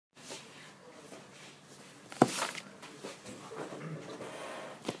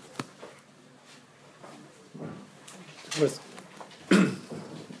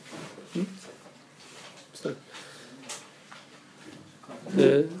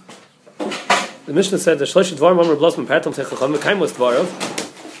The Mishnah said the Shlosh Dvar Mamar Blosman Partam Techacham Kaim was Dvarov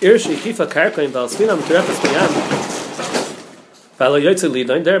Irshi Kifa Karkain Valsfinam Terefes Bayam Vala Yotze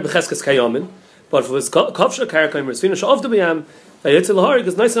Lidin there Becheskes Kayamin but if it was Kovsha Karkain Resfina Shav the Bayam Yotze Lahar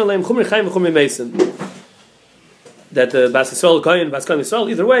is nice and Alayim Chumri Chaim Chumri Mason that the Bas Yisrael Kain Bas Kain Yisrael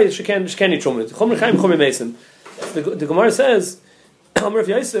either way she can eat Chumri Chumri Chaim Chumri Mason. The Gemara says Amar of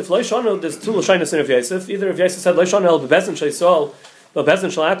Yosef Loishano there's two Lashainas in of Yosef either if Yosef said Loishano El Bebezen Shayisrael but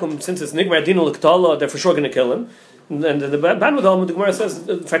Bezen Shalakum, since it's Nigmar Dino L'Ktala, they're for sure going to kill him. And the Banwadal, the Gemara says,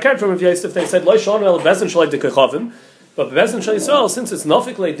 if I cared from Rav Yosef, they said, Lo Shon El Bezen Shalai Dekechavim, but Bezen Shalisol, since it's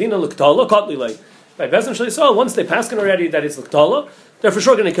Nafik Le Dino L'Ktala, Kotli Le. By Bezen Shalisol, once they pass already that it's L'Ktala, they're for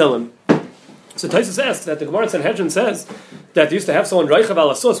sure going to kill him. So Taisus asks that the Gemara Sanhedrin says that they used to have someone Reichav al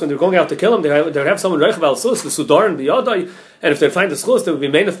Asus when they're going out to kill him. They would have someone Reichav al Asus, the Sudar and Biyadai, and if they find the schools, they would be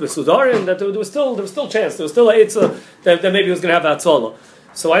made of the Sudar, and that there was still chance. There was still a that maybe he was going to have that Tzala.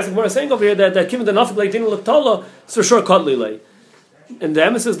 So why is the Gemara saying over here that Kim the Nafik Leidin L'Ktala is for sure Kodli Lei? And the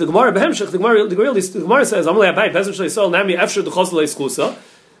emphasis the Gemara Behemshech the Gemara says Amalei Abai Bezen Shalei Sol Nami Efshir the Chosle Schusa.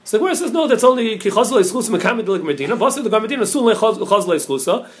 So the Gemara says no, that's only Ki Chosle Schusa Mekamid Lig Medina. Vasa the Medina Sul Le Chosle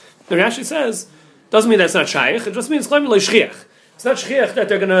Schusa. The Rashi says doesn't mean that's not shaykh. It just means Chayim Le Shchiach. It's not shchiach that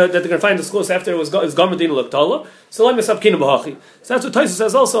they're gonna find the schools after it was Garmadin L'Ktala. So let me stop Kina B'Hachi. So that's what Taisa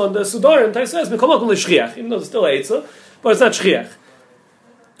says also on the Sudar. And Taisa says Mekomak Le Shchiach, even though it's still Eitzah, but it's not shchiach.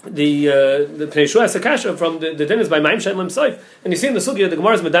 The Pnei Yeshua has a kasha from the dinners by Maim Shem Lemsaif, and you see in the sugya the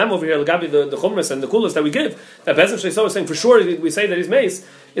Gemara's Madam over here, Lagabi the chumras and the kulas that we give. That Bezen Shleisah is saying for sure we say that he's mace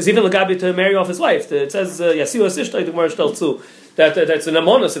is even Lagabi to marry off his wife. It says Yasiu Asishtay the Gemara Shtel too that's an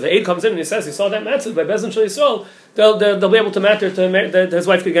amonos. If the aide comes in and he says he saw that matzah by Bezen Shleisah, they'll be able to matter that his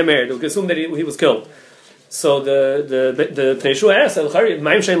wife could get married. They'll assume that he was killed. So the Pnei Yeshua asks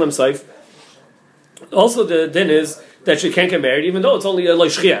Maim Shem Lemsaif. Also the din is that she can't get married, even though it's only a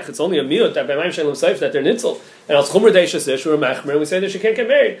loishchiach. It's only a miut that by Maim Shalom Seif that they're nitzel. And als chumra deishasish or a machmer, and we say that she can't get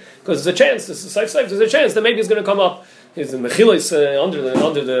married because there's a chance. This is Seif. There's a chance that maybe he's going to come up. He's in mechilos under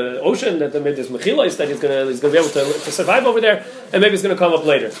the ocean. That maybe there's mechilos that he's going to be able to survive over there, and maybe he's going to come up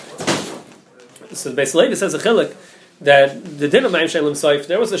later. So basically, says a chilik that the din of Maim Shalom Seif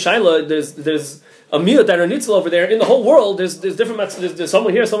there was a shaila. There's a miut that are nitzel over there in the whole world. There's different matzah. There's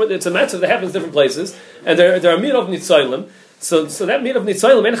someone here, someone. It's a matzah that happens different places, and there are miut of nitzolim. So that miut of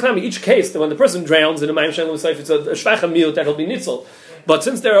nitzolim, each case, when the person drowns in a Maim Shalom Seif, it's a shvacha miut that will be nitzel. But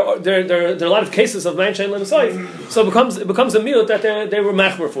since there are a lot of cases of Maim Shalom Seif, so it becomes a miut that they were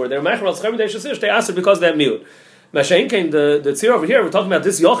machmer for. They were machmer al schemei deishasish. They asked it because of that miut. Mashain came the tzir over here. We're talking about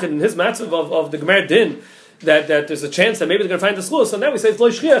this yochid and his matzah of the Gemara din that there's a chance that maybe they're going to find the schus. So now we say it's lo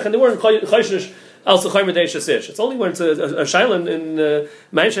shchiach, and they weren't chayshish. It's only when it's a shailan in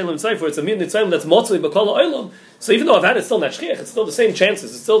Maim Shalom Seif where it's a min nitzayim that's motzli b'kol ha'olam. So even though I've had it's still not shchiach, it's still the same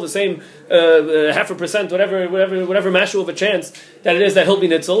chances. It's still the same 0.5%, whatever mashu of a chance that it is that he'll be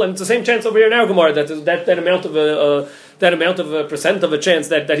nitzel, and it's the same chance over here in our Gemara that amount of a percent of a chance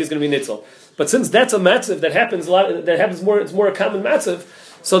that he's going to be nitzel. But since that's a matziv that happens a lot, it's more a common matziv.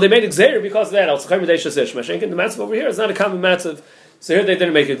 So they made exer because of that. The matziv over here is not a common matziv. So here they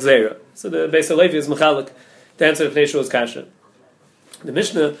didn't make a gzeira. So the Beis Halevi is mechalik to answer the Pnei Yeshua's kasha. The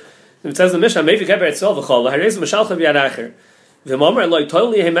Mishnah, it says the Mishnah, maybe geber itself v'chol harez m'shalcha b'yad acher v'momer loy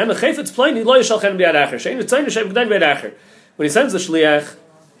toili heimen chayfetz pliny loy yishalchen b'yad acher shein v'tzayin yishem b'dayin b'yad acher. When he sends the shliach,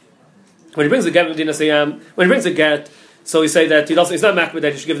 when he brings the get Medina Sayam, when he brings the get, so he say that he's not makbid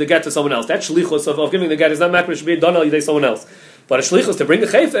that he should give the get to someone else. That shlichus of giving the get is not makbid, it should be done al yidei someone else. But a shlichus to bring the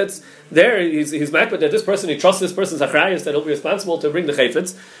chayfetz, there he's makbid that this person, he trusts this person's achrayus that he'll be responsible to bring the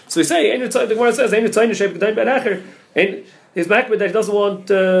chayfetz. So we say, the Gemara says, he's makbid that he doesn't want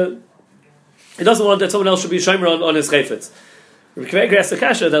that someone else should be shomer on his chayfetz. Rabbi asked the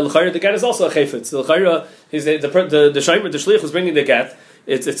kasha that the get is also a chayfetz. The shomer, the shlich was bringing the get.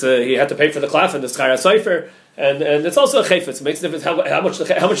 He had to pay for the klaf and the schara cipher. And it's also a chayfetz. It makes a difference how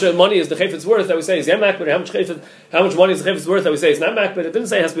much money is the chayfetz worth that we say is makbid, how much money is the chayfetz worth that we say is not makbid. It didn't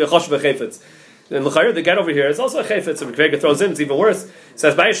say it has to be a chosh chayfetz. And the get over here is also a chayfetz. So Rabbi throws in, it's even worse. It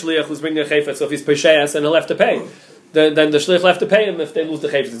says by a shliach who's bringing a chayfetz, so if he's pesheas and he'll have to pay, then the shliach will have to pay him if they lose the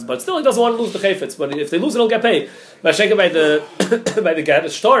chayfetz. But still, he doesn't want to lose the chayfetz. But if they lose it, he'll get paid. By the get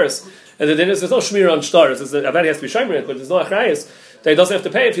is stars, and the dinner there's no shmir on stars. Avadi has to be shomer, but there's no achrayus that he doesn't have to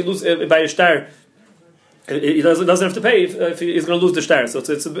pay if he loses by a star. He doesn't have to pay if he's going to lose the shtar. So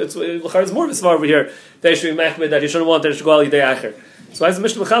it's more of a svar over here. They should be machmid that he shouldn't want that he should go al yidei acher. So as the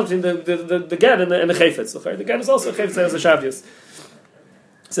Mishnah Mechal between the get and the chayfetz. The get is also a chayfetz as a shavius.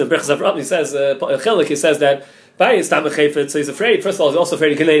 So Berchus Avraham he says he says that By his Tam Chayfetz, so he's afraid. First of all, he's also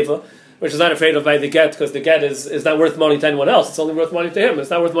afraid of Geneva, which is not afraid of by the get, because the get is not worth money to anyone else. It's only worth money to him.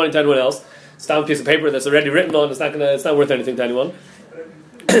 It's not worth money to anyone else. It's down a piece of paper that's already written on. It's not worth anything to anyone.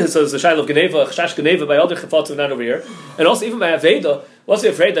 So it's the Shail of Geneva, Chash Geneva by other Chafatz not over here. And also even by Aveda, what's he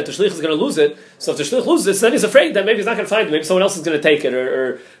afraid that the Shlich is going to lose it? So if the Shlich loses it, then he's afraid that maybe he's not going to find it. Maybe someone else is going to take it,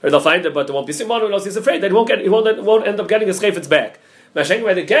 or they'll find it, but there won't be Simon. Or else he's afraid that he won't end up getting his Chayfetz back. Masheng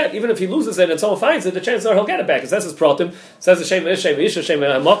by the get, even if he loses it and someone finds it, the chances are he'll get it back. It says his pratim, says the Shem Ish, Shem Isha, Shem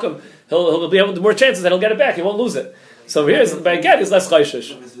Hamakim, he'll be able to more chances that he'll get it back. He won't lose it. So here is by get, he's less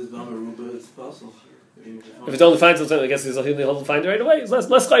chayshish. If he only finds something, I guess he'll find it right away. He's less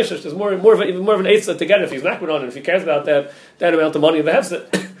chayshish. There's more of an eitzah to get it if he's not on it. If he cares about that amount of money in the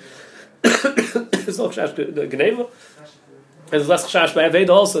hefset. There's no chash geneva. And there's less chash by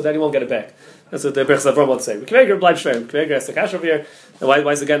Aveda also that he won't get it back. That's what the Berchs Avram wants to say. Kveger bleibt schwer. Kveger has the cash over here. And why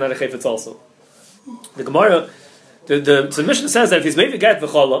is again not a chayfetz also? The Gemara, the Mishnah says that if he's maybe get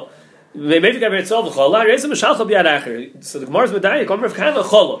v'chola, maybe get v'yitzol v'chola, reis him shalcha b'yad acher. So the Gemara's medayik, Omer v'kana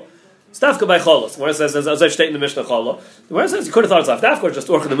chola. Stavka by chola. The Gemara says, as I state in the Mishnah chola, the Gemara says you could have thought it's Dafka, or just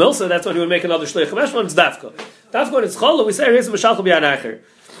orch in the mill, so that's when he would make another shlich. Meshman it's Dafka. Dafka when it's chola, we say reis him shalcha b'yad acher.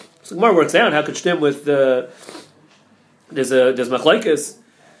 So the Gemara works out how could stem with there's machlokes.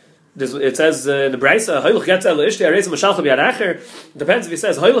 It says in the Brisa, "Hoylach getzel l'ishti hareis mashalcha b'yad acher." Depends if he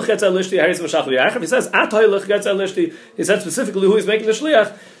says "Hoylach getzel l'ishti hareis mashalcha b'yad acher." If he says "At hoylach getzel l'ishti," he said specifically who is making the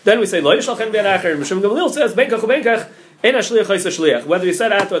shliach. Then we say "Lo yishalchen b'yad acher." Mishum Gamliel says "Benkach ubenkach ein hashliach chayis hashliach." Whether he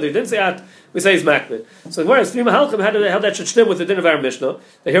said "At" or whether he didn't say "At," we say he's makbid. So the Gemara is three mahalchim how that should stem with the din of our Mishnah.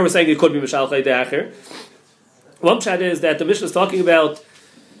 That here we're saying it could be mashalcha b'yad acher. One pshat is that the Mishnah is talking about.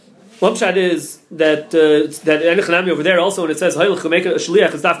 One pshat is that Enechanami over there also when it says Haylach make a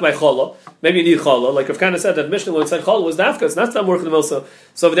shliach is daf by chola. Maybe you need chola. Like Rav Kana said that Mishnah when it said chola was dafka. It's not some work in the milsa.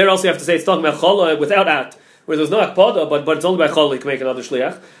 So over there also you have to say it's talking about chola without at, where there's no akpada, but it's only by chola you can make another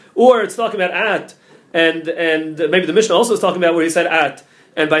shliach. Or it's talking about at, and maybe the Mishnah also is talking about where he said at,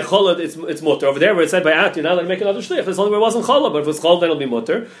 and by chola it's mutter. Over there where it said by at, you're not allowed to make another shliach. That's only where it wasn't chola, but if it's chola then it'll be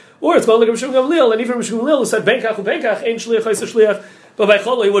mutter. Or it's going like Rishon Gamliel, and even Rishon Gamliel who said benkach ubenkach ein shliach chayis shliach. But by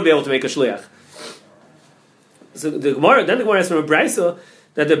Cholo, he would be able to make a shliach. So the Gemara has from a Brisa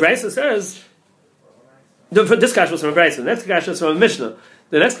that the Brisa says this kash was from a Brisa. The next kash is from a Mishnah.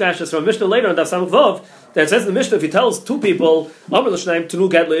 The next kash is from a Mishnah later on Daf Samach Vav that says in the Mishnah if he tells two people Amar l'shnaim tunu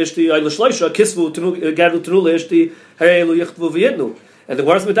gad leishti ay l'shloisha kisvu tunu gad tunu leishti harei elu yichtvu v'yidnu. And the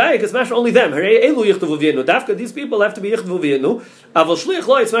Gemara's medayik is mashma only them. Harei elu yichtvu v'yidnu. Dafka these people have to be yichtvu v'yidnu. Aval shliach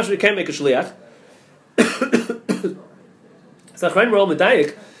lo it's mashma you can't make a shliach. We're all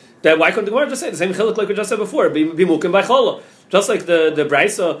medayik. That why couldn't the Gemara just say the same chiluk like we just said before? Be mukim by chola. Just like the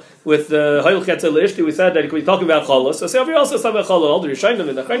Brisa with the Hoylach Getzel Ishti, we said that he could be talking about chola. So say over here also talking about chola. All the Rishonim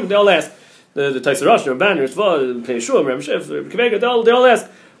and the Chayim, they all ask the Taisar Rosh, the Ramban, the Ritva, the Pnei Ram Shef, the Kivega, they all ask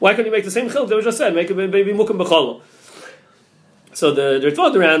why couldn't you make the same chiluk that we just said? Make it be mukim by chola. So the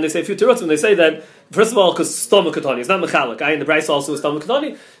Ritva around they say a few tirutzim. They say that first of all because stomach katani, it's not mechalik. I in the Brisa also is stomach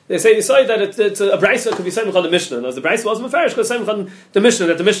katani. They say that it's a Brisa could be same on the Mishnah. Now the Brisa was mefarish because same on the Mishnah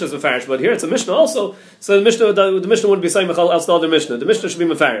that the Mishnah is mefarish. But here it's a Mishnah also, so the Mishnah wouldn't be same else the other Mishnah. The Mishnah should be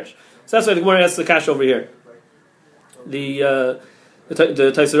mefarish. So that's why the Gemara has the cash over here. The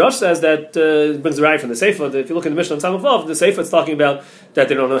Taisar Rosh says that brings a right from the Seifa. If you look in the Mishnah on Samach Vav, the Seifa it's talking about that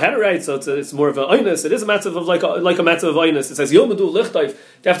they don't know how to write, so it's more of an oinus. It is a matzav of like a matzav of oinus. It says Yomadu Lichtayv. You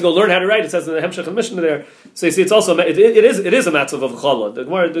have to go learn how to write. It says in the Hemshech and Mishnah there. So you see, it's also it is a matzav of challah. The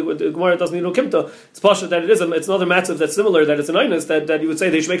Gemara doesn't need no kimta. It's pasha that it's another matzav that's similar, that it's an oinus that you would say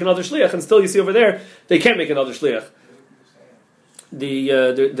they should make another shliach, and still you see over there they can't make another shliach.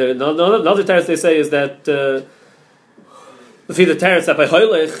 Another teretz they say is that. The teretz that by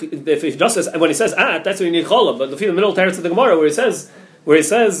hoylech, if he just says when he says at, that's when you need chola. But the middle teretz of the Gemara where he says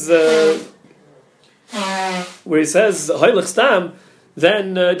hoylech stam,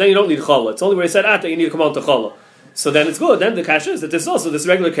 then you don't need chola. It's only where he said at that you need to come on to chola. So then it's good. Then the kash is that this is also this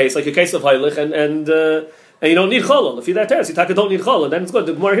regular case, like a case of hoylech, and you don't need chola. If you that teretz, you taka don't need chola. Then it's good.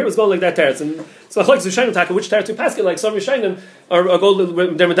 The Gemara here was going like that teretz, and so like Rishonim taka which teretz we pass it like some Rishonim are go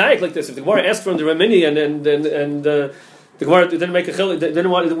they're medayik like this. If the Gemara asked from the Ramini and the Gemara didn't make a chiluk, didn't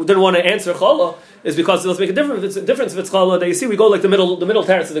want to answer challah, is because it'll make a difference. If it's challah, that you see we go like the middle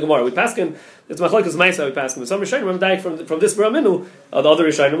teretz of the Gemara. We pass him. It's machlokes ma'isa. We pass him. Some Rishonim medayik from this Raminu. The other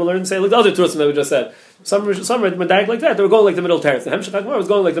Rishonim will learn and say like the other truths that we just said. Some medayik like that. They were going like the middle teretz. The Hemshech Gemara was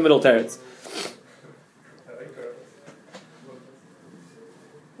going like the middle teretz.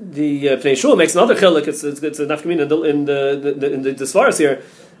 The Pnei Shul makes another chiluk. It's a nafkamina in the Svaras here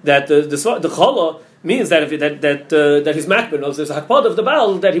that the challah means that that he's makbid. There's a hakpad of the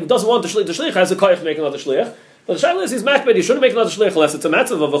Baal that he doesn't want the shlich has a koyach to make another shlich, but Well, the shaila is he's makbid. He shouldn't make another shliach unless it's a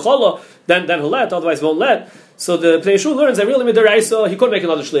matzav of a chola. Then he'll let. Otherwise, he won't let. So the Pnei Yeshua learns that really midaraisa he couldn't make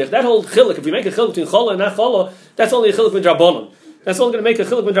another shliach. That whole chiluk, if you make a chiluk between chola and not chola, that's only a chiluk midrabanan. That's only going to make a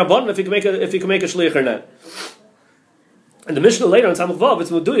chiluk midrabanan if you can make a shliach or not. And the Mishnah later on Samach Vav, it's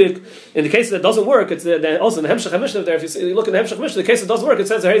Muduyik. In the case that doesn't work, it's also in the Hemshech Mishnah there. If you look in the Hemshech Mishnah, the case that doesn't work, it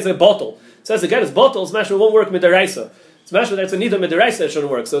says there is a bottle. It says again, it's bottle. It's mashma won't work midaraisa. It's mashma that's a nida midaraisa. It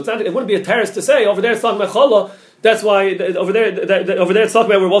shouldn't work. So it's not. It wouldn't be a terrorist to say over there it's talking about chola. That's why over there it's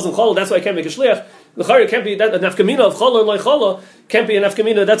talking about where it wasn't chola. That's why I can't make a shliach. The chari can't be that a nafkamina of chola and loy chola can't be a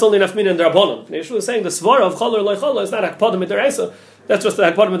nafkamina. That's only nafkamina in the rabbanon. Yeshua is saying the svara of chola or loy chola is not akpada midaraisa. That's just the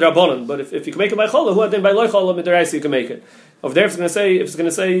akpada midrabanan. But if you can make it by chola, who then by loy chola midaraisa you can make it. Over there, if it's going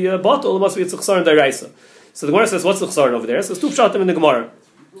to say bottle, it must be a tzchsar and daraisa. So the Gemara says, what's the tzchsar over there? So it's two pshatim in the Gemara.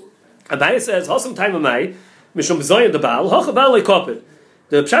 Abaye says, "Hasam time amai mishum b'zayin the baal hacha baal leikopid."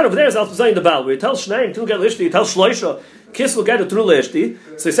 The pshat over there is al b'zayin the baal. Where you tell shnayim to get lishti, you tell shloisha kiss will get it through lishti.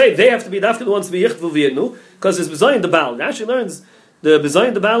 So you say they have to be after the ones to be yichtvu v'yitnu because it's b'zayin the baal. Now she learns the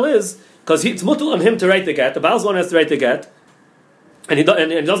b'zayin the baal is because it's mutal on him to write the get. The baal's one has to write the get. And he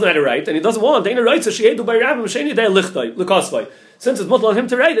doesn't know how to write, and he doesn't want. Since it's mutal on him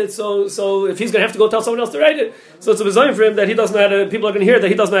to write it, so if he's going to have to go tell someone else to write it, so it's a bezayin for him that he doesn't know how to. People are going to hear that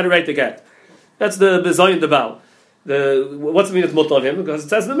he doesn't know how to write the get. That's the bezayin the baal. What's the mean it's mutal on him? Because it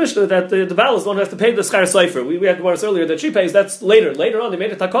says in the Mishnah that the baal is the one who has to pay the schar cipher. We had Gemara earlier that she pays. That's later. Later on, they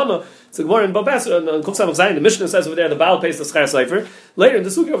made a takana. It's a Gemara in Boehm on Kuf Samach Zayin. The Mishnah says over there the baal pays the schar cipher. Later in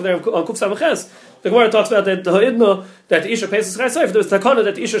the sugi over there on Kuf Samach Ches, the Gemara talks about that the ha'idna that the isha pays the schar cipher. There's takana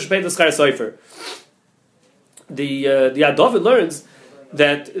that the isha should pay the schar cipher. The David learns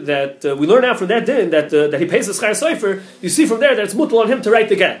that we learn out from that din that he pays the schar cipher. You see from there that it's mutal on him to write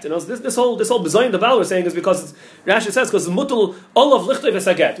the get. You know, this whole bezayin the baal we're saying is because Rashi says because it's mutal all of lichtay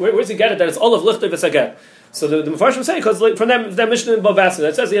v'saget. Where's he get it that it's all of lichtay v'saget? So the Mefarshim say because from that Mishnah in Boehm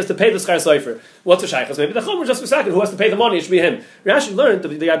that says he has to pay the schar cipher. What's the shaychus? Maybe the chomer just for a second. Who has to pay the money? It should be him. Rashi learned the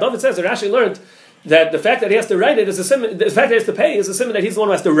David says that Rashi learned that the fact that he has to write it is a simon. The fact that he has to pay is a simon that he's the one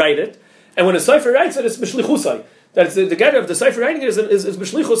who has to write it. And when a cipher writes it, it's mishlichusai. That it's the getter of the cipher writing it is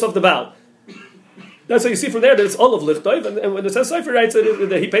mishlichus of the baal. That's how you see from there that it's all of lichtayv, and when the cipher writes it,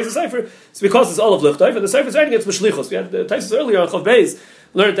 that he pays the cipher, it's because it's all of lichtayv, and the cipher's writing it's mishlichus. We had the Taisus earlier on Chav Beis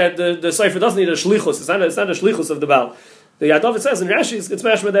learned that the cipher doesn't need a shlichus. It's not a shlichus of the baal. The Yadav it says in Rashi it's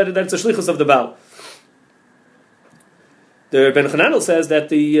mashma that it's a shlichus of the baal. The Ben Chananel says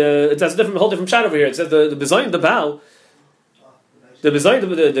that it has a whole different shot over here. It says the bezayin the baal. The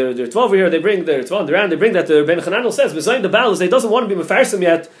bezayin the 12 over here they bring the 12 around they bring that the Ben Chananel says bezayin the baal is he doesn't want to be mefarsim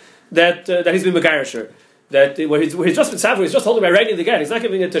yet that he's been megarisher. That where he's just been savvy, he's just holding by writing the get. He's not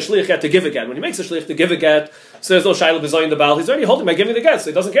giving it to shliach yet to give a get. When he makes a shliach to give a get, so there's no shayla bezayin the baal. He's already holding by giving the get, so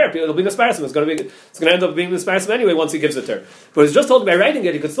he doesn't care. It'll be misparsim. It's going to end up being misparsim anyway once he gives it to her. But he's just holding by writing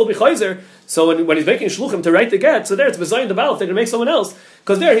it. He could still be chayzer. So when he's making shluchim to write the get, so there it's bezayin the baal. If they're going to make someone else,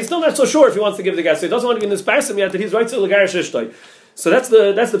 because there he's still not so sure if he wants to give the get. So he doesn't want to be misparsim yet that he's right to l'garish ishtay. So that's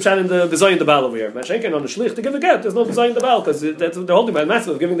the pshat in the bezayin the baal over here. Mashenken on the shliach to give a get, there's no bezayin the baal because they're holding by the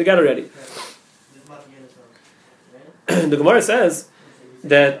massive of giving the get already. The Gemara says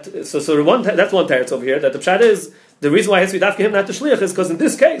that that's one teretz over here that the pshat is the reason why it has to be dafka him not the shliach is because in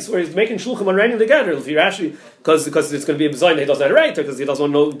this case where he's making shluchim on writing the get, if you're actually because it's going to be a bezayin that he doesn't know how to write or because he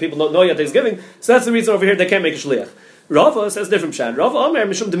doesn't want to know people don't know yet that he's giving. So that's the reason over here they can't make a shliach. Rava says different pshat. Rava Omer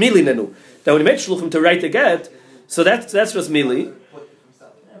mishum demili nenu that when he makes shluchim to write the get, so that's just mili.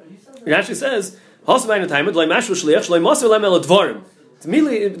 It actually says hasvayin time loy mashu shliach loy maser lem el dvarim. The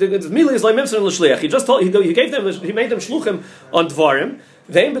mili is like memser and l'shliach. He just told he gave them he made them shluchim on dvarim.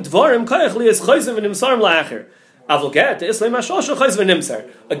 Ve'im b'dvarim kayach li is chayzim v'nimsarim la'acher. Avol get the islay mashosha chayz v'nimsar.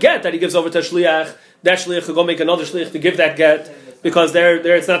 A get that he gives over to shliach. That shliach will go make another shliach to give that get because there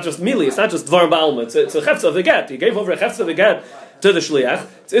it's not just mili. It's not just dvarim ba'alma. It's a chefza of the get. He gave over a chefza of the get to the shliach.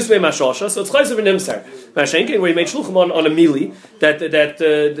 It's islay mashosha. So it's chayz v'nimsar. Mashenkin where he made shluchim on a mili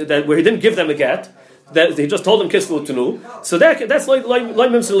that where he didn't give them a get. That he just told them kisvu tenu, so that's like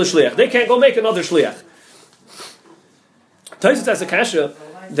mimsel l'shliach. They can't go make another shliach. Taisus has a kasha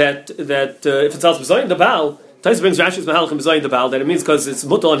that if it's als bezayin the baal, Taisus brings Rashi's mahalchim bezayin the baal that it means because it's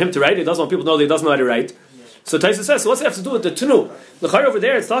mutal on him to write. He doesn't want people to know that he doesn't know how to write. So Taisus says, so what's it have to do with the tenu? The chayr over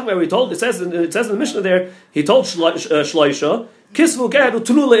there, it's talking about where he told. It says in the Mishnah there, he told shloisha kisvu gad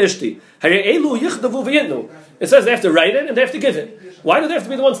utenu leishti. Hare elu yichdavu v'yitnu. It says they have to write it and they have to give it. Why do they have to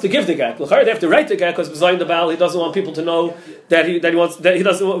be the ones to give the get? They have to write the get because bezayin the baal he doesn't want people to know that he doesn't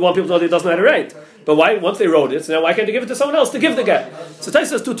want people to know that he doesn't know how to write. But why once they wrote it, so now why can't they give it to someone else to give the get? So Taisa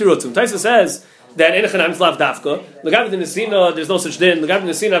says two tirutzim. Taisa says that in Echanam is lav dafka. L'gav the Nesina, there's no such din. L'gav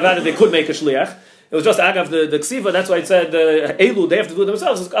the Nesina avada they could make a shliach. It was just agav the ksiva. That's why it said elu they have to do it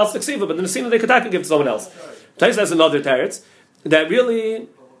themselves. It's also the ksiva, but the nesina they could give to someone else. Tais has another teretz that really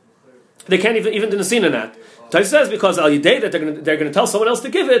they can't even the nesina not. Tais says because al yidei that they're going to tell someone else to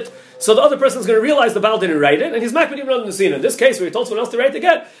give it, so the other person is going to realize the Baal didn't write it, and he's not going to even on the nesina. In this case, where he told someone else to write the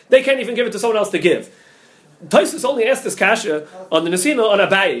get, they can't even give it to someone else to give. Taisus only asked this kasha on the nesina on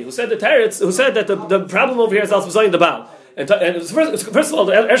Abaye, who said the teretz, who said that the problem over here is also the Baal. And first of all,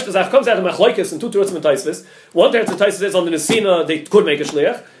 the Ershtazach comes out of Machloikis and two teretzim and Taisvis. One teretz Taisus is on the nesina they could make a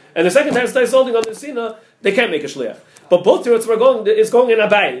shliach, and the second teretz Taisus holding on the nesina they can't make a shliach. But both teretz is going in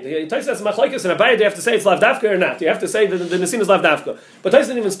Abaye. The Taisus says Machloikis and Abaye they have to say it's lav dafka or not. You have to say that the nesina is lav dafka. But Taisus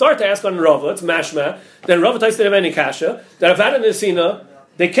didn't even start to ask on Rava. It's mashma. Then Rava Taisus didn't have any kasha. Then Avad and nesina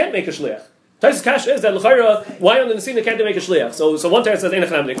they can't make a shliach. Taisus kasha is that l'chayra why on the nesina can't they make a shliach? So one teretz says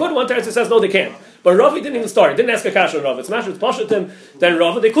einachanam they could. One teretz says no they can't. But Ravi didn't even start. Didn't ask a kasha on Rav. It's mashma. It's pashatim. Then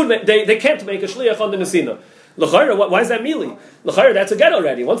Rav they can't make a shliach on the nesina. L'chayra why is that mili? L'chayra that's a get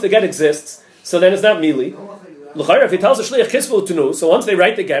already. Once the get exists, so then it's not mili. L'chayra if he tells a shliach kisvu tunu, so once they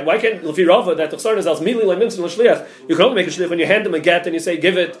write the get, why can't l'fi Rava that the chsarn is als mili like minson l'shliach? You can only make a shliach when you hand him a get and you say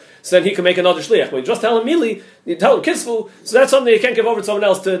give it, so then he can make another shliach. When you just tell him mili, you tell him kisvu, so that's something you can't give over to someone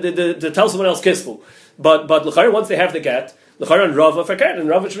else to tell someone else kisvu. But l'chayra once they have the get. L'chayra and Rava for and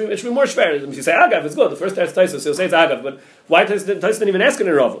Rava it should be more fair. If you say agav, it's good. The first teretz Taisus, he'll say it's agav. But why Taisus didn't even ask it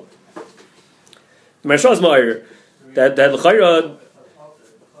in Rava? The Maharsha is ma'ir that l'chayra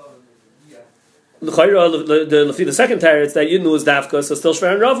the second teretz that Yidnu is dafka, so still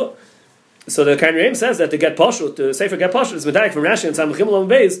shver and Rava. So the Karnaim says that to get pashut, the sefer get pashut is medayik from Rashi and Samachim Lam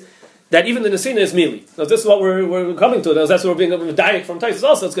Beis that even the nesina is mili. So this is what we're coming to. That's what we're being medayik from Taisus.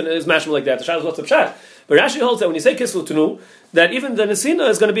 Also, it's mashma like that. The shad is what's up shad. But Rashi holds that when you say kisvu tunu, that even the nesina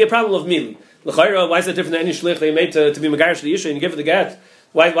is going to be a problem of mili. L'chayra, why is it different than any shlich they made to be megarish the isha and you give it the get?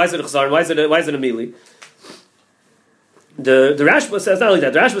 Why is it a chazar? Why is it a mili? The Rashba says not only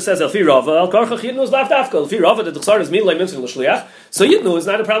that. The Rashba says Elfi Rava Al Karchach Yidnu is lav dafka. Elfi Rava the chazar is mili like minson l'shliach. So Yidnu is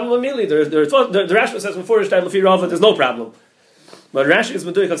not a problem of mili. The Rashba says before that Elfi Rava there's no problem. But Rashi is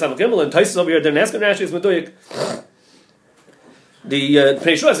meduik on Samach Gimel and Taisus over here didn't ask him. Rashi is meduik. The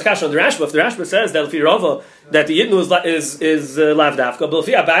Pnei Yeshua is a kasha on the Rashba. If the Rashba says that Elfi Rava that the Yidnu is lav dafka, but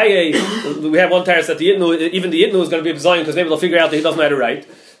Elfi Abaye we have one teretz that the Yidnu even the Yidnu is going to be bezayin because maybe they'll figure out that he doesn't know how to write.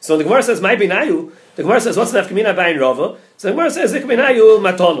 So the Gemara says my binayu. The Gemara says what's the nafkamina Abaye and Rava? So the Gemara says ikbinayu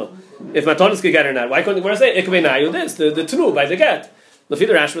matana. If matana is get or not, why couldn't the Gemara say ikbinayu this the tunu by the get? The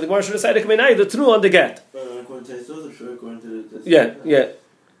Rashba the Gemara should have said ikbinayu the tunu on the get.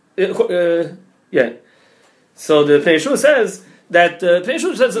 Yeah. So the Pnei Yeshua says that Pnei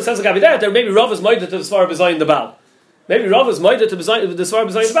Yeshua says like that maybe Rav is moided to the svar bezayin the Baal. Maybe Rav is moided to the svar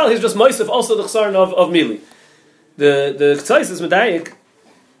bezayin the Baal. He's just moisef also the chsaron of mili. The Tzais is medayik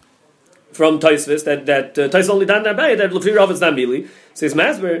from Taisvis that Tais only done that by that Lefi Rav is not mili. Says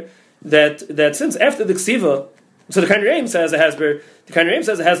Masber that since after the ksiva, so the Karnaim says a hasber. The Karnaim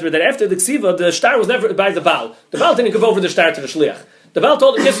says a hasber that after the ksiva the star was never by the Baal. The Baal didn't give over the star to the shliach. The Baal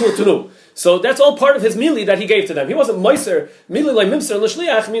told him kisvu tunu. So that's all part of his mili that he gave to them. He wasn't meiser. Mili like mimser and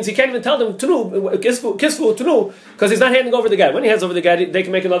l'shliach means he can't even tell them tunu kisvu tunu because he's not handing over the guy. When he hands over the guy, they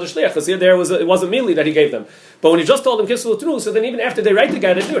can make another shliach because it wasn't mili that he gave them. But when he just told them kisvu tunu, so then even after they write the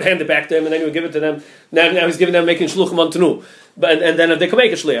guy, they would hand it back to him and then he would give it to them. Now he's giving them making shluchim on tunu, and then they can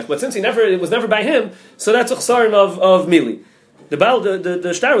make a shliach. But since it was never by him, so that's a chsaron of mili. The Baal,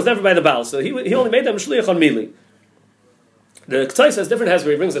 the star was never by the Baal, so he only made them shliach on mili. The Tzai says different has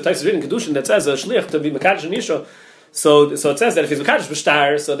where he brings the Tzai reading Kedushin that says a shliach to be mekadosh and isha. So it says that if he's mekadosh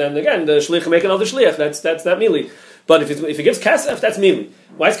b'shtar, so then again the shliach can make another shliach. That's not mili. But if he gives kesef, that's mili.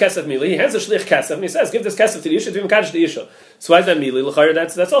 Why is kesef mili? He hands the shliach kesef and he says, give this kesef to the isha to be mekadosh the isha. So why is that mili? L'chayr,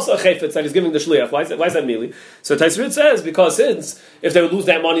 that's also a chayfetz that he's giving the shliach. Why is that mili? So Tzai says because since if they would lose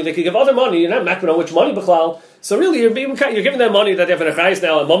that money, they could give other money. You're not makbid on which money b'chlal. So really, you're giving them money that they have an achrayis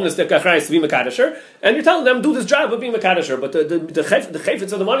now, a momnistic achrayis to be mekadesher, and you're telling them do this job of being mekadesher. But the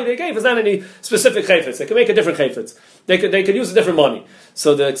chayfetz of the money they gave is not any specific chayfetz. They can make a different chayfetz. They could use a different money.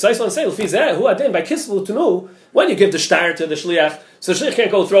 So the tzais want to say l'fizeh who adin by kisvu to know when you give the shtar to the shliach, so the shliach can't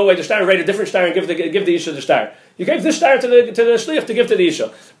go throw away the shtar and write a different shtar and give the isha the shtar. You gave this shtar to the shliach to give to the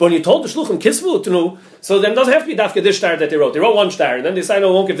isha. But when you told the shluchim kisvu to know, so then it doesn't have to be dafka this shtar that they wrote. They wrote one shtar and then they decide, no,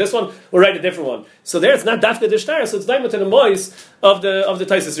 we won't give this one. We'll write a different one. So there it's not dafka this shtar. So it's daimut to the mois of the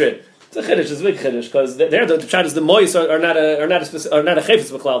Taisus Rid. It's a chiddush. It's a big chiddush because there the pshat is the mois are not a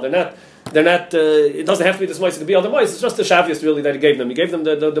chayfetz b'chlal. They're not. It doesn't have to be this mois. It could be other mois. It's just the shavius really that he gave them. He gave them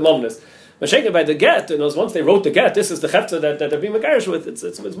the momness. Mashiach by the get, and once they wrote the get, this is the chefta that they're being megarish with.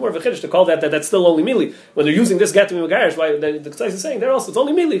 It's more of a chiddush to call that's still only mili. When they're using this get to be megarish, why the Ksais is saying there also it's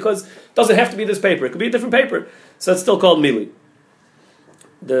only mili because it doesn't have to be this paper. It could be a different paper, so it's still called mili.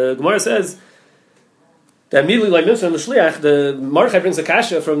 The Gemara says that mili like Mimsar and the Shliach. The Marchai brings a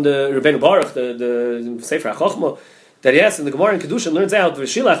kasha from the Rabbeinu Baruch, the Sefer HaChochma, that yes, in the Gemara in Kedushin learns out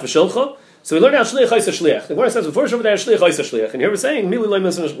v'shilach v'shilcha. So we learn out shliach oisa shliach. The Gemara says before over there shliach oisa shliach, and here we're saying mili loy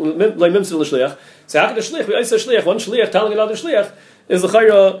mimsar l'shliach. So how can the shliach be oisa shliach? One shliach telling another shliach is the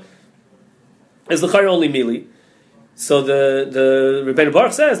chayra only mili. So the Rabbeinu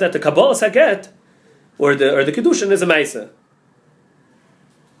Baruch says that the Kabbalah Saget or the Kedushin is a Maisa.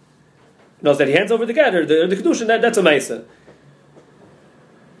 Knows that he hands over the get or the Kedushin that's a Maisa.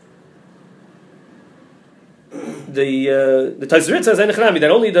 The Taizurit says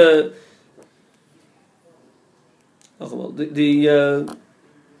that only the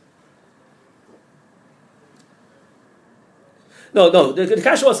the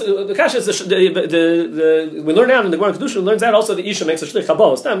kasha was the kasha is the we learn out in the Gemara Kedusha learns out also the Isha makes a shlich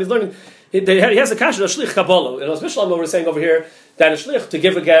kabbalah. He's learning he has a kasha a shlich kabbalah. And as Mishlama we're saying over here that a shlich to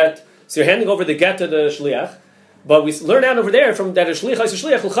give a get, so you're handing over the get to the shliach. But we learn out over there from that a shlich is a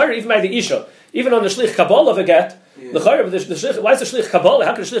shlich l'chayr even by the Isha, even on the shlich kabbalah of a get. L'chayr the shlich, why is the shlich kabbalah?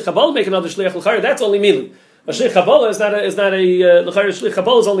 How can a shlich kabbalah make another shlich l'chayr? That's only mili. A shlich kabbalah is not a l'chayr shlich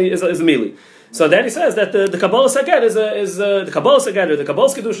kabbalah is only is a mili. So then he says that the Kabbalah Saget is the Kabbalah Saget or the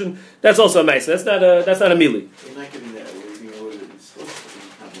Kabbalah Kedushin. That's also a Maisa. That's not a mili.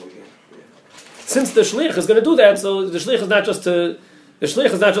 Since the shliach is going to do that, so the shliach is not just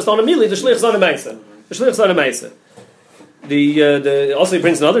on a mili. The shliach is on a Maisa. The shliach is on a Maisa. Also he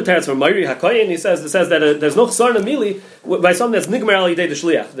brings another teretz from Mayri Hakoyin. He says that there's no chsar in a mili by something that's nigmar al yidei the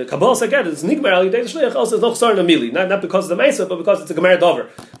shliach. The Kabbalah Saget is nigmar al yidei the shliach. Also, there's no chsar in a mili, not because of the Maisa, but because it's a gemara dover.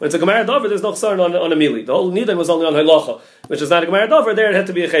 When it's a gemara dover, there's no chsar on a mili. The whole nidan was only on halacha, which is not a gemara dover. There it had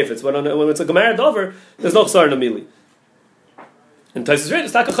to be a chayfetz. But when it's a gemara dover, there's no chsar in a mili. And Taisus read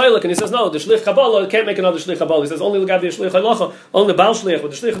it's taka chaylik, and he says no, the shlich Kabbalah can't make another shlich Kabbalah. He says only the shlich halacha, only the bal shlich,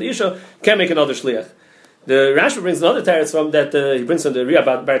 but the shlich the isha can't make another shlich. The Rashi brings another teretz from that he brings from the Riyah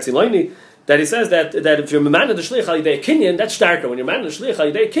Bar Tziloini that he says that if you're man of the shlich al yidei kinyan, that's starker. When you're man of the shlich al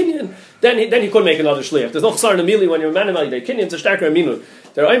yidei kinyan, then he couldn't make another shlich. There's no chsar in the mili when you're man of al yidei kinyan. It's a starker aminu.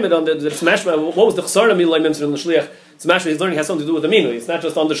 They're aimed on the smashma. What was the chsar in the mili like mentioned in the shlich? Smashma he's learning has something to do with the minu. It's not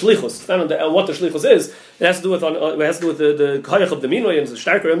just on the shlichus. It's not on what the shlichus is. It has to do with the kayach of the minu and the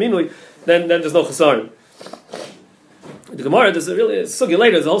starker aminu. Then there's no chsar. The Gemara, there's a sugi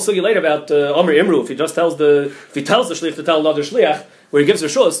later. There's a whole sugi later about Omer Imru. If he tells the shliach to tell another shliach, where he gives her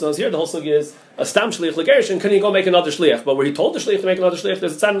shus. So here the whole sugi is a stam shliach legerishin. Can he go make another shliach? But where he told the shliach to make another shliach,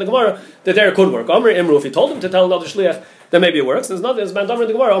 there's a tzad in the Gemara that there could work. Omer Imru. If he told him to tell another shliach, then maybe it works. There's man davar in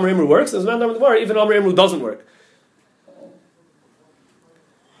the Gemara. Omer Imru works. There's man davar in the Gemara. Even Omer Imru doesn't work.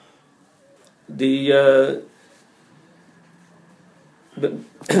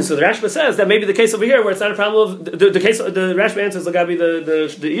 So the Rashba says that maybe the case over here where it's not a problem of the case. The Rashba answers Lagabi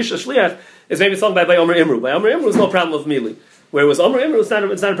the Isha Shliach is maybe solved by Omer Imru. By Omer Imru is no problem of mili. Whereas Omer Imru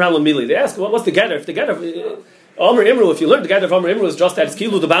it's not a problem of mili. They ask what's the getter? If the getter Omer Imru, if you learn the getter of Omer Imru is just that it's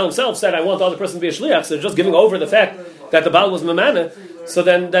kilu the Baal himself said I want the other person to be a shliach, so just giving over the fact that the Baal was mamana. So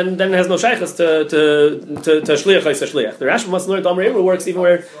then it has no shaykhs to shliach or shliach. The Rashba must learn that Omer Imru works even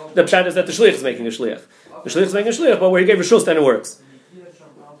where the pshat is that the shliach is making a shliach. The shliach is making a shliach, but where he gave a shus then it works.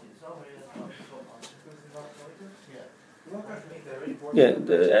 Yeah,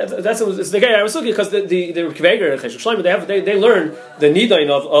 that's the guy I was looking because the Kveger they learn the nidain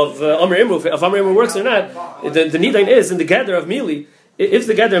of Amr Imru if Amr Imru works or not. The nidain is in the gather of Mili. If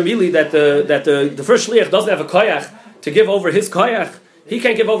the gather of Mili that the first shliach doesn't have a koyach to give over his koyach, he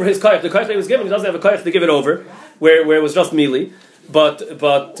can't give over his koyach. The koyach that he was given, he doesn't have a koyach to give it over, where it was just Mili. But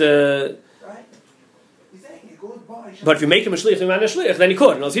if you make him a shliach to be a shliach, then he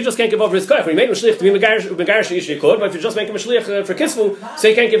could. No, so he just can't give over his koyach. When you make him a shliach to be megarish, he could. But if you just make him a shliach for kisvu, so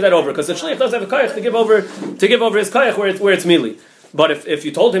he can't give that over because the shliach doesn't have a koyach to give over his koyach where it's mili. But if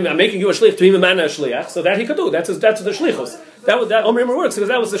you told him I'm making you a shliach to be a shliach, so that he could do. That's the shlichus. That Omer Imru works because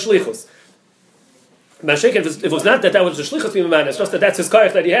that was the shlichus. Mashik, if it was not that was the shlichus to be a man, it's just that's his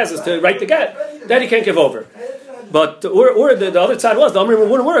koyach that he has is to write the get that he can't give over. But or the other side was the Amr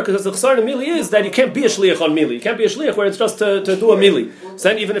wouldn't work because the chsar in mili is that you can't be a shliach on mili. You can't be a shliach where it's just to do a mili. So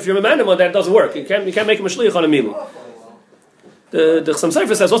then even if you're a man on that, it doesn't work. You can't make him a shliach on a mili. The Chassam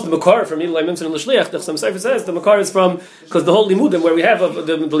Sofer says, what's the makar from Milulei Mimtzin and L'Shliach? The Chassam Sofer says the makar is from, because the whole limudim where we have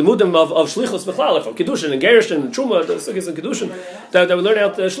the limudim of Shlichus B'chlal, from Kiddushin and Gerushin and Truma, the Sugis and Kiddushin, that we learn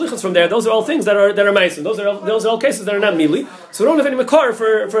out Shlichus from there. Those are all things that are Meisim. Those are all cases that are not Mili. So we don't have any makar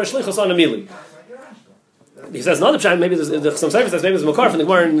for a Shlichus on a Mili. He says another pshat. Maybe the Chassam Sofer says maybe it's a makar from the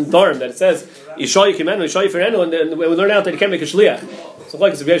Gemara in Dorim that it says Yishoy Kimenu, Yishoy Ferenu, and then we learn out that you can't make a Shliach. So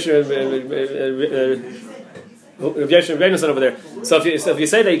like it's over there. So if you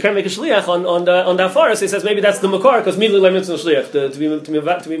say that you can't make a shliach on the faras, he says maybe that's the makar because mili lemons and shliach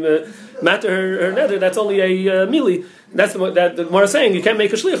to be matter her nether. That's only a mili. That's the Gemara is saying you can't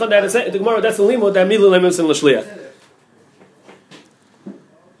make a shliach on that. The Gemara that's the limud that mili lemons and shliach.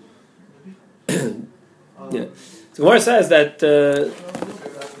 Yeah. So Gemara says that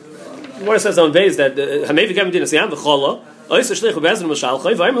Gemara says on base that hamevi kevin dinas yam v'chola ois shliach bezen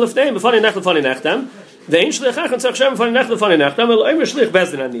mashalchay v'ayim lefneim b'fani nechtem. The Shliach Achon Tzach Shem Fani Nachla Fani Nachla Mel Omer Shliach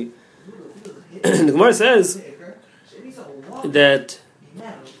Bezdin Ani. The Gemara says that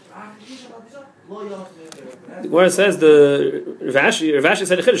the Rashi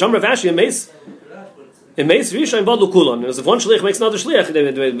said the Sham Rashi in Meis Risha in Badlu Kulon. If one Shliach makes another Shliach, the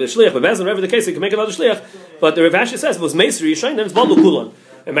Shliach Bezdin, whatever the case, he can make another Shliach. But the Rashi says it was Meis Risha, then it's Badlu Kulon.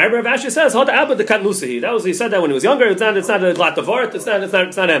 And Rashi says Hod Abba the Katnusihi. That was he said that when he was younger. It's not a glat of art. It's not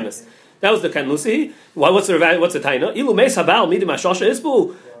emes. That was the Kanlusi. What's the taina? Ilu meis habal midim ashosha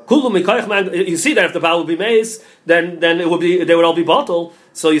isbu. Kulu mikayach man. You see that if the bal would be meis, then it would be they would all be bottled.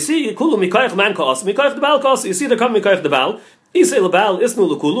 So you see kulu mikayach man kaos mikayach the bal kaos. You see they're coming mikayach the bal. Isay lebal isnu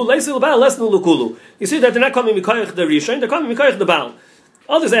lukulu. Leisay lebal lesnu lukulu. You see that they're not coming mikayach the rishon. They're coming mikayach the bal.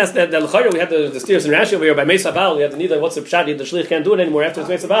 Others ask that we had the steers and Rashi over here by Mesa Baal. We had the neither. What's the pshat? The shliach can't do it anymore after it's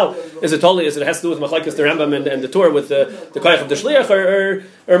Mesa Baal. Is it totally? Is it has to do with machlekes the Rambam and the Torah with the koyach of the shliach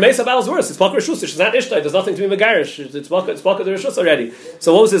or Mesa Baal's worse? It's pakar shus. It's not ishtai. There's nothing to be megarish. It's pakar the rishus already.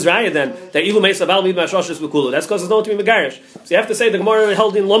 So what was his raya then? That ilu Mesa Baal mid mashoshes b'kulu. That's because there's no to be megarish. So you have to say the Gemara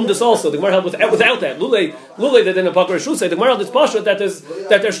held in lumdus also. The Gemara held without that. Lule that didn't pakar shus. The Gemara held it's pasha that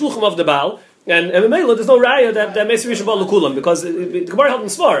they're shluchim of the Baal. And Mela, there's no raya that makes Rishon Baal Lukulam because the Gemara held in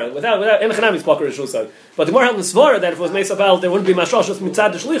Svara without Enochanami's Pakar Rishusai. But the Gemara held in Svara that if it was Mesa Baal, there wouldn't be Mashoshos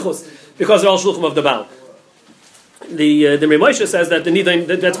Mitzad Shlichus because they're all Shluchim of the Baal. The Moshe says that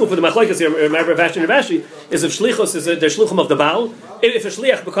that's good for the Machlokes here. Remember, Rashi and Rashi is if Shlichus is they're Shluchim of the Baal. If a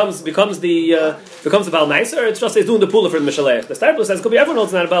Shliach becomes the Baal Meiser, it's just he's doing the pula for the Mishalech. The Starbler says could be everyone knows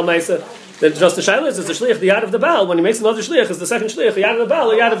it's not a Baal Meiser. That just the Shailah is the Shliach, the Yad of the Baal. When he makes another Shliach, is the second Shliach, the Yad of the Baal,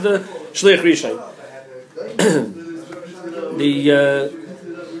 the Yad of the Shliach Rishon.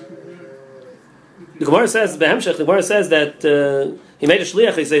 The Gemara says Boehm, the Gemara says that he made a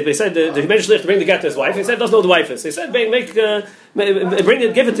Shliach. They said he made a Shliach to bring the get to his wife. He said doesn't know who the wife is. He said give it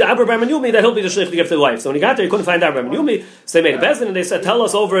to Abba Bar Menyumi that he'll be the Shliach to give to the wife. So when he got there, he couldn't find Abba Bar Menyumi. So they made a bezin and they said tell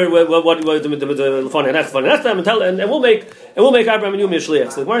us over what the and we'll make Abba Bar Menyumi a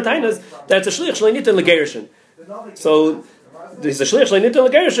Shliach. So the Gemara tells us that it's a Shliach Shleinitin and Legerishin. So he's a shliach shleinitin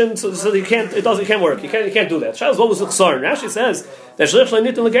legerishin, so he can't work. You can't do that. Shalos, what was the chsar? Rashi says that shliach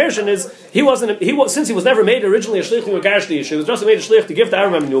shleinitin legerishin is since he was never made originally a shliach to legarish the issue. He was just made a shliach to give to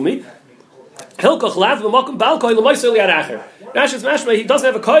Aram Minumi. Hilkoch lav b'makom balkoi l'moiser liad acher. Rashi's mashma he doesn't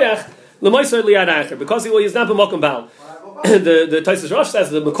have a koyach l'moiser liad acher because he's not b'makom bal. The Taisus Rosh says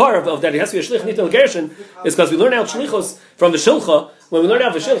the makar of that he has to be a shlich nitin l'gerishin is because we learn out shlichus from the shilcha. When we learn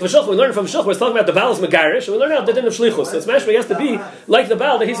out v'shilcha, we learn from shilcha. We're talking about the Baal is megarish, and we learn out the din of shlichus. So it's mashma he has to be like the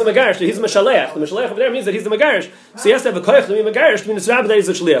Baal that he's a megarish, that he's a meshaleach. The meshaleach over there means that he's the megarish. So he has to have a koyach to be megarish to be nisrabah that he's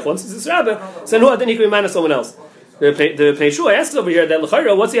a shliach. Once he's a nisrabah, then he can be man of someone else. The Pnei Shua asks over here that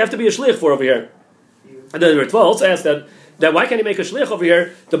l'chayra, what's he have to be a shliach for over here? And then the Ritva also asks that why can't he make a shliach over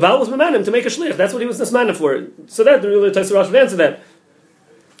here? The Baal was memanim to make a shliach. That's what he was nismanim for. So that the Taisus Rosh would answer that.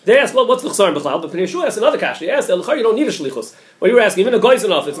 They asked, well, what's the chsar b'chlal? But Pnei Shua asked another kasha. He asked, you don't need a shlichus. What you were asking, even a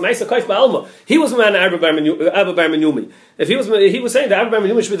goyzen off, it's ma'isa kaif ba'alma. He was man Abba Bar Menyumi. If he was saying that Abba Bar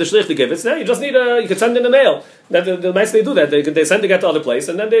Menyumi should be the shlich to give it. Now you just need you could send in a mail. That the ma'isa they do that. They send to get to other place,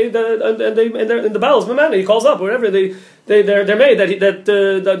 and then in the Baal's man he calls up or whatever. They're made that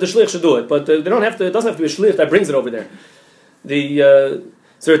the shlich should do it, but they don't have to. It doesn't have to be a shlich that brings it over there.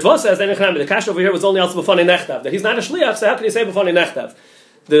 So Ritva says the kasha over here was only also b'fanei nechtav. That he's not a shliach, so how can you say b'fanei nechtav?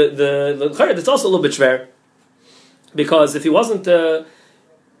 It's also a little bit schwer because if he wasn't the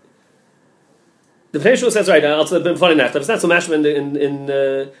Pnei Shua says right also b'fanei nechtav. It's not so mashma in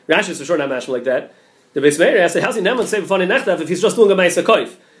Rashi for sure not mashma like that. The Beis Meir asks how's he never say b'fanei nechtav if he's just doing a ma'isa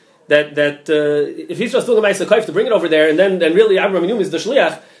koif. That if he's just doing a ma'isa koif to bring it over there and then really Abraham Menyumi is the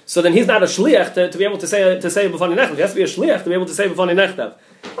shliach. So then he's not a shliach to be able to say b'fanei nechtav. He has to be a shliach to be able to say b'fanei nechtav.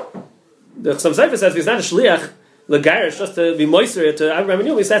 The Chassam Sofer says if he's not a shliach legarish, just to be moister to Avraham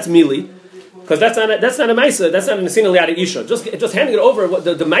Yumi, so that's mili. Because that's not a Maisa, that's not a Nesina Liada Isha. Just handing it over,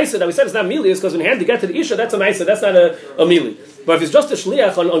 the Maisa that we said is not Mili, is because when you hand to get to the Isha, that's a Maisa, that's not a Mili. But if it's just a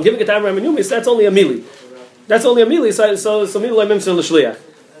Shliach on giving it to Avraham and Yumis, that's only a Mili. That's only a Mili, so Mili Lai Mimsir L'Shliach.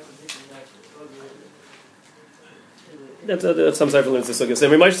 That's some sort of learns the Sugya. So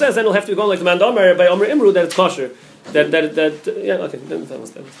Rimash says, then it'll have to go like the Mandamer by Omer Imru, that it's kosher. Yeah, okay, then that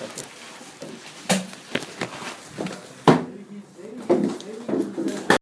was that.